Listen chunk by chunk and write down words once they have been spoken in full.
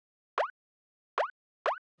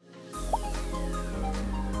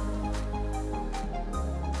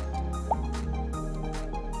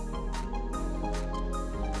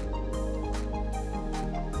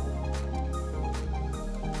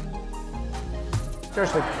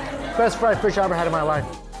Seriously, best fried fish I ever had in my life.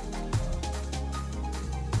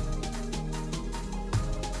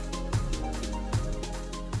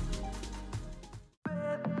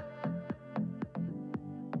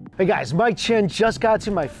 Hey guys, Mike Chen just got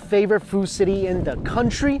to my favorite food city in the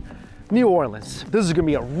country, New Orleans. This is gonna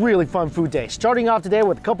be a really fun food day. Starting off today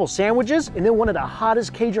with a couple sandwiches and then one of the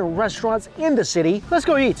hottest Cajun restaurants in the city. Let's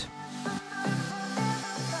go eat.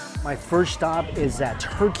 My first stop is at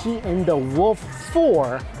Turkey and the Wolf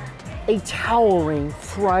for a towering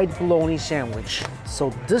fried bologna sandwich.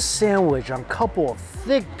 So this sandwich on a couple of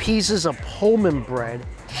thick pieces of Pullman bread,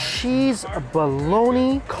 cheese,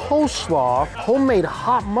 bologna, coleslaw, homemade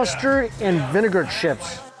hot mustard, and vinegar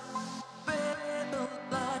chips.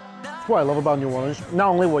 That's what I love about New Orleans. Not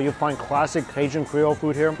only will you find classic Cajun Creole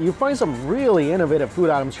food here, you find some really innovative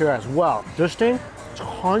food items here as well. This thing,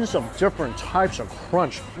 tons of different types of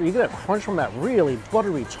crunch. You get a crunch from that really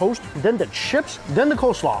buttery toast, then the chips, then the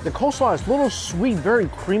coleslaw. The coleslaw is a little sweet, very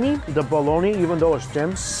creamy. The bologna, even though it's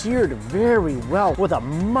thin, seared very well with a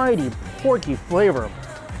mighty porky flavor.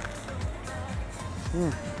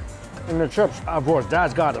 And the chips, of course,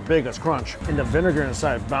 that's got the biggest crunch. And the vinegar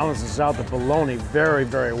inside balances out the bologna very,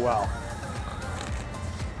 very well.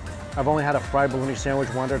 I've only had a fried bologna sandwich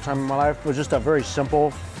one other time in my life. It was just a very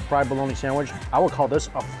simple fried bologna sandwich. I would call this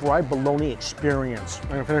a fried bologna experience. I'm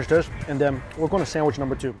gonna finish this, and then we're going to sandwich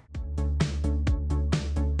number 2.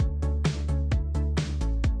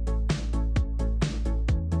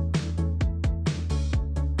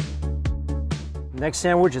 Next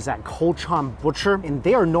sandwich is at Cajun Butcher, and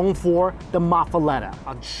they are known for the mozzarella,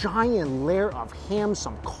 a giant layer of ham,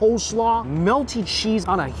 some coleslaw, melty cheese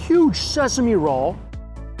on a huge sesame roll.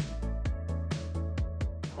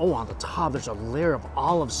 Oh, on the top, there's a layer of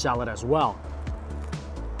olive salad as well.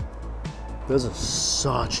 This is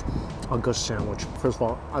such a good sandwich. First of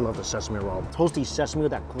all, I love the sesame roll. Toasty sesame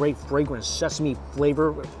with that great fragrant sesame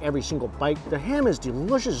flavor with every single bite. The ham is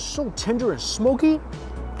delicious, it's so tender and smoky.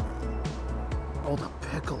 Oh, the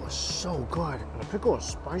pickle is so good. And the pickle is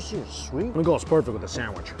spicy and sweet. It goes perfect with the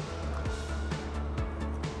sandwich.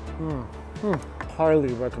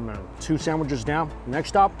 Highly recommend. 2 sandwiches down.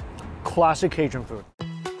 Next up, classic Cajun food.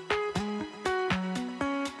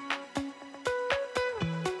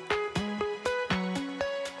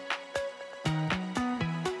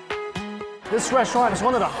 This restaurant is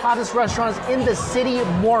one of the hottest restaurants in the city,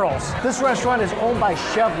 Morrow. This restaurant is owned by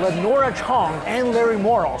Chef Lenora Chong and Larry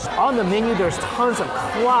Morrow. On the menu, there's tons of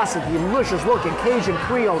classic, delicious-looking Cajun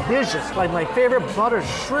Creole dishes, like my favorite buttered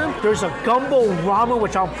shrimp. There's a gumbo ramen,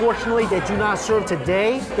 which unfortunately they do not serve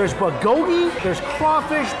today. There's bulgogi, there's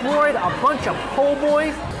crawfish broiled, a bunch of po'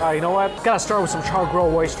 boys. You know what? Gotta start with some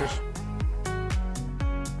char-grilled oysters.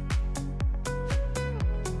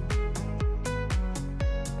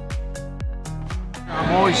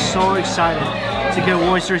 I'm always so excited to get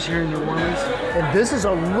oysters here in New Orleans. And this is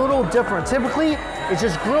a little different. Typically, it's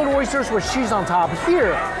just grilled oysters with cheese on top.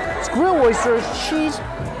 Here, it's grilled oysters, cheese,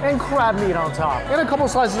 and crab meat on top. And a couple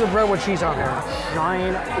slices of bread with cheese on here.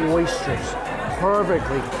 Giant oysters,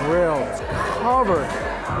 perfectly grilled. It's covered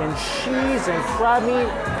in cheese and crab meat.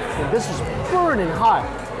 And this is burning hot.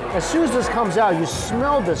 As soon as this comes out, you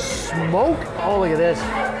smell the smoke. Oh, look at this.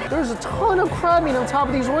 There's a ton of crab meat on top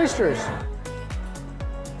of these oysters.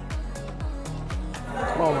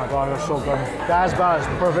 Oh my God, they're so good. That's about as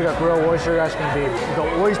perfect a grilled oyster as can be.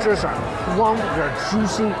 The oysters are plump, they're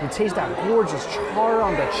juicy. You taste that gorgeous char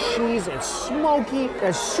on the cheese. It's smoky,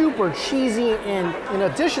 it's super cheesy, and in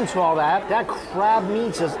addition to all that, that crab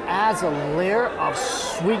meat just adds a layer of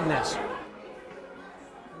sweetness.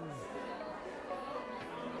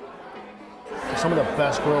 Some of the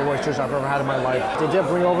best grilled oysters I've ever had in my life. They did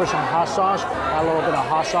bring over some hot sauce. Add a little bit of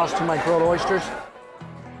hot sauce to my grilled oysters.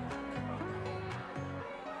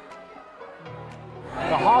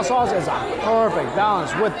 The hot sauce is a perfect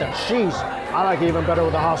balance with the cheese. I like it even better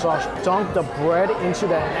with the hot sauce. Dunk the bread into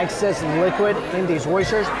the excess liquid in these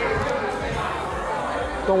oysters.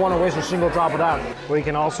 Don't want to waste a single drop of that. What you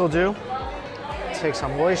can also do, take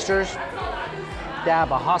some oysters,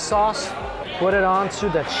 dab a hot sauce, put it onto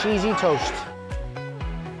the cheesy toast.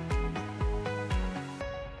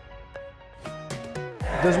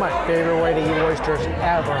 This is my favorite way to eat oysters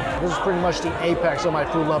ever. This is pretty much the apex of my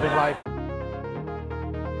food-loving life.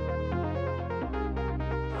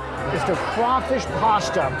 It's the crawfish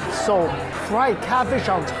pasta. So fried catfish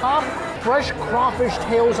on top, fresh crawfish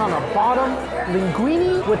tails on the bottom,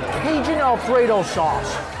 linguine with Cajun Alfredo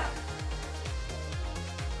sauce.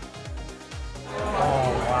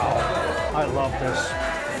 Oh, wow. I love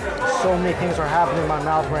this. So many things are happening in my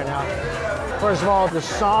mouth right now. First of all, the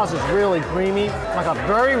sauce is really creamy, like a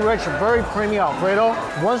very rich, very creamy Alfredo.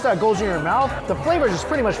 Once that goes in your mouth, the flavor just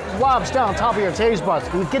pretty much flops down on top of your taste buds.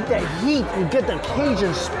 You get that heat, you get the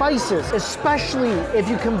Cajun spices, especially if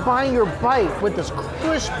you combine your bite with this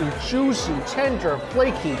crispy, juicy, tender,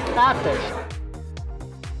 flaky catfish.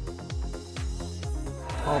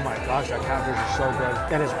 Oh my gosh, that catfish is so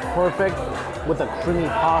good. And it's perfect with the creamy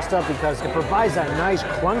pasta because it provides that nice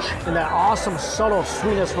crunch and that awesome subtle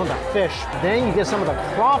sweetness from the fish. Then you get some of the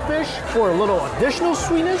crawfish for a little additional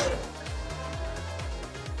sweetness.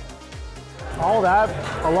 All that,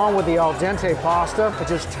 along with the al dente pasta,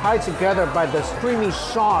 it's just tied together by this creamy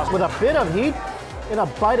sauce with a bit of heat and a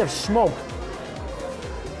bite of smoke.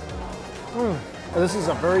 This is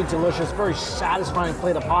a very delicious, very satisfying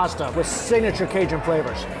plate of pasta with signature Cajun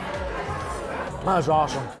flavors. That is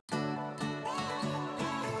awesome.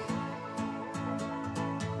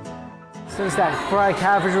 Since that fried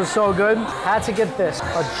catfish was so good, had to get this.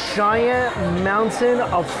 A giant mountain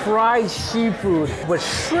of fried seafood with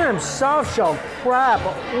shrimp, soft shell, crab,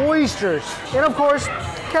 oysters, and of course,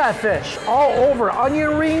 catfish, all over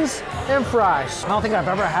onion rings and fries. I don't think I've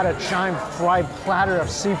ever had a giant fried platter of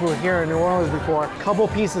seafood here in New Orleans before. Couple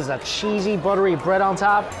pieces of cheesy, buttery bread on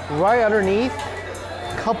top. Right underneath,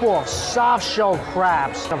 couple of soft shell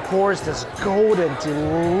crabs. And of course, this golden,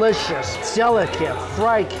 delicious, delicate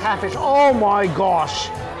fried catfish. Oh my gosh.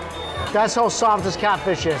 That's how soft this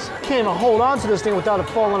catfish is. You can't even hold on to this thing without it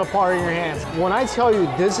falling apart in your hands. When I tell you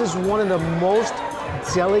this is one of the most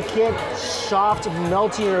delicate, soft,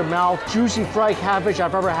 melting in your mouth, juicy fried catfish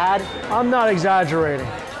I've ever had, I'm not exaggerating.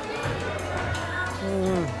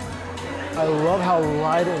 I love how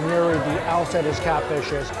light and airy the outside of this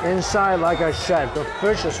catfish is. Inside, like I said, the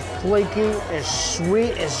fish is flaky, it's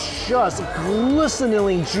sweet, it's just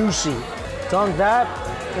glisteningly juicy. Dunk that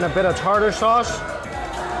in a bit of tartar sauce.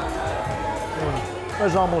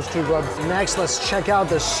 That's almost too good. Next, let's check out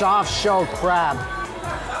the soft shell crab.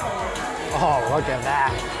 Oh, look at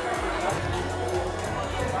that.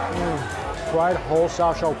 Fried whole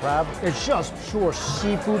soft shell crab. It's just pure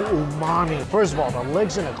seafood umami. First of all, the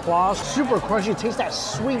legs and the claws, super crunchy. Taste that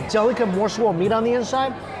sweet, delicate morsel of meat on the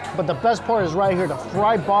inside. But the best part is right here, the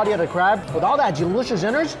fried body of the crab with all that delicious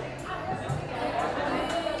innards.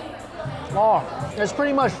 Oh, it's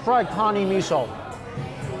pretty much fried pani miso.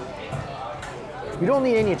 You don't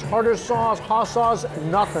need any tartar sauce, hot sauce,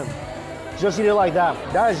 nothing. Just eat it like that.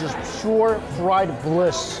 That is just pure fried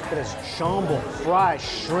bliss. It is jumbo fried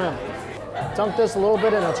shrimp. Dunk this a little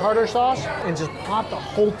bit in a tartar sauce and just pop the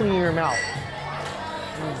whole thing in your mouth.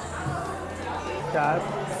 That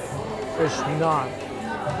is not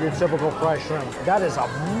your typical fried shrimp. That is a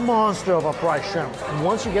monster of a fried shrimp. And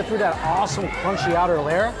once you get through that awesome crunchy outer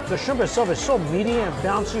layer, the shrimp itself is so meaty and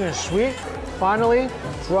bouncy and sweet. Finally,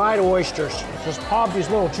 dried oysters. Just pop these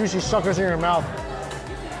little juicy suckers in your mouth.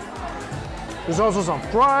 There's also some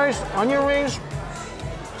fries, onion rings.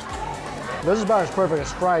 This is about as perfect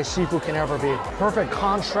as fried seafood can ever be. Perfect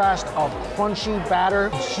contrast of crunchy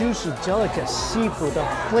batter, juicy, delicate seafood. The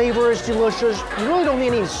flavor is delicious. You really don't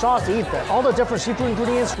need any sauce to eat that. All the different seafood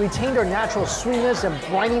ingredients retain their natural sweetness and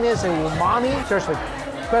brininess and umami. Seriously,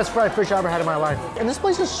 best fried fish I ever had in my life. And this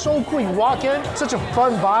place is so cool. You walk in, such a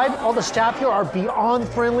fun vibe. All the staff here are beyond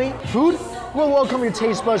friendly. Food will welcome your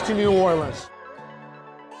taste buds to New Orleans.